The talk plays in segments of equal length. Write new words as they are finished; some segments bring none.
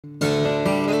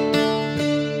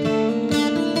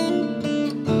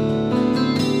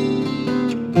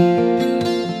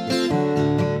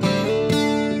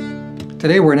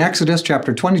Today we're in Exodus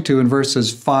chapter 22 and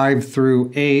verses 5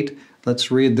 through 8. Let's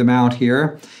read them out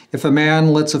here. If a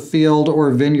man lets a field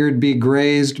or vineyard be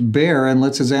grazed bare and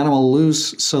lets his animal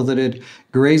loose so that it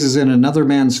grazes in another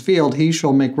man's field, he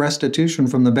shall make restitution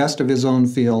from the best of his own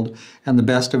field and the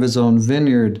best of his own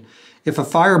vineyard. If a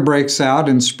fire breaks out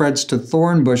and spreads to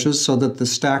thorn bushes so that the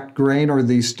stacked grain or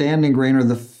the standing grain or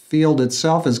the field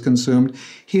itself is consumed,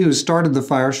 he who started the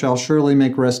fire shall surely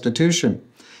make restitution.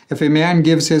 If a man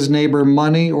gives his neighbor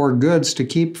money or goods to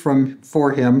keep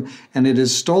for him, and it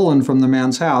is stolen from the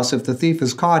man's house, if the thief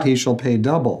is caught, he shall pay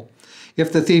double.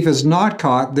 If the thief is not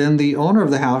caught, then the owner of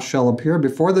the house shall appear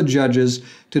before the judges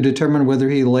to determine whether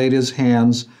he laid his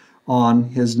hands on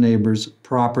his neighbor's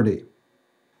property.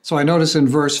 So I notice in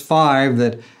verse 5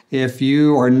 that if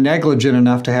you are negligent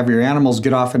enough to have your animals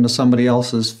get off into somebody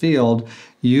else's field,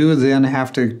 you then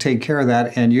have to take care of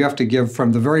that, and you have to give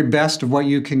from the very best of what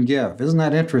you can give. Isn't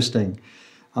that interesting?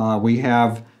 We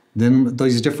have then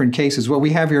these different cases. What we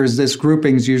have here is this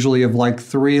groupings usually of like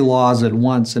 3 laws at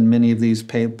once in many of these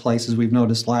places. We've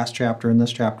noticed last chapter and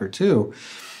this chapter too.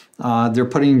 They're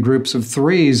putting groups of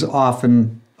 3s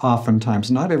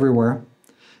oftentimes, not everywhere.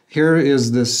 Here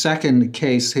is the second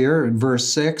case here in verse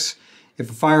 6. If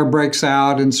a fire breaks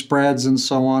out and spreads and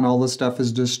so on, all the stuff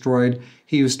is destroyed,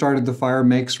 he who started the fire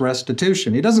makes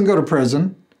restitution. He doesn't go to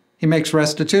prison. He makes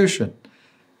restitution.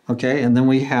 Okay, and then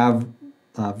we have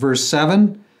verse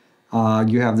 7.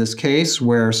 You have this case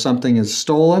where something is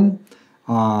stolen,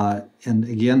 and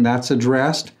again, that's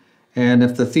addressed. And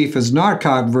if the thief is not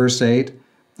caught, verse 8,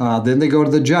 then they go to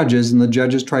the judges, and the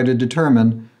judges try to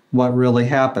determine what really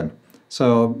happened.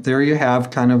 So there you have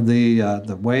kind of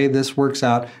the way this works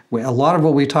out. A lot of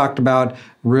what we talked about,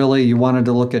 really, you wanted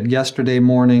to look at yesterday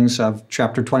morning's of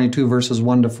chapter 22, verses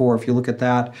 1 to 4. If you look at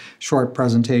that short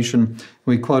presentation,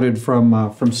 we quoted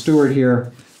from Stewart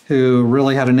here, who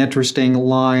really had an interesting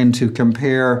line to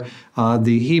compare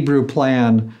the Hebrew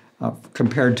plan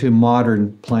compared to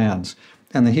modern plans.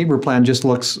 And the Hebrew plan just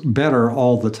looks better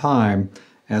all the time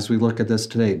as we look at this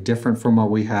today, different from what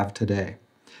we have today.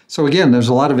 So again, there's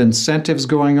a lot of incentives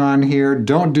going on here.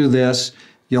 Don't do this,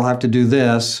 you'll have to do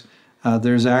this.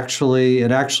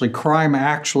 Crime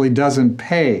actually doesn't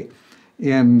pay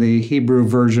in the Hebrew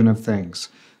version of things.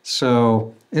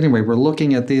 So anyway, we're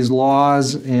looking at these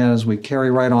laws as we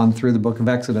carry right on through the book of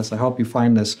Exodus. I hope you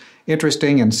find this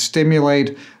interesting and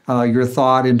stimulate your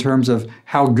thought in terms of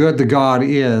how good the God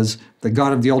is, the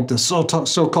God of the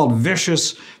so-called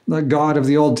vicious God of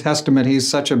the Old Testament. He's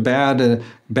such a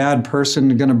bad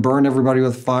person, going to burn everybody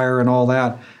with fire and all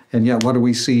that. And yet, what do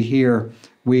we see here?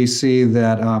 We see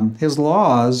that his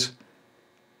laws,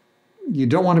 you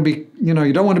don't want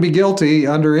to be guilty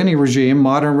under any regime,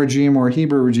 modern regime or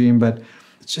Hebrew regime, but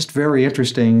it's just very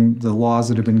interesting, the laws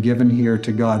that have been given here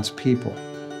to God's people.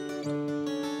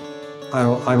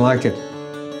 I like it.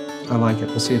 I like it.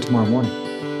 We'll see you tomorrow morning.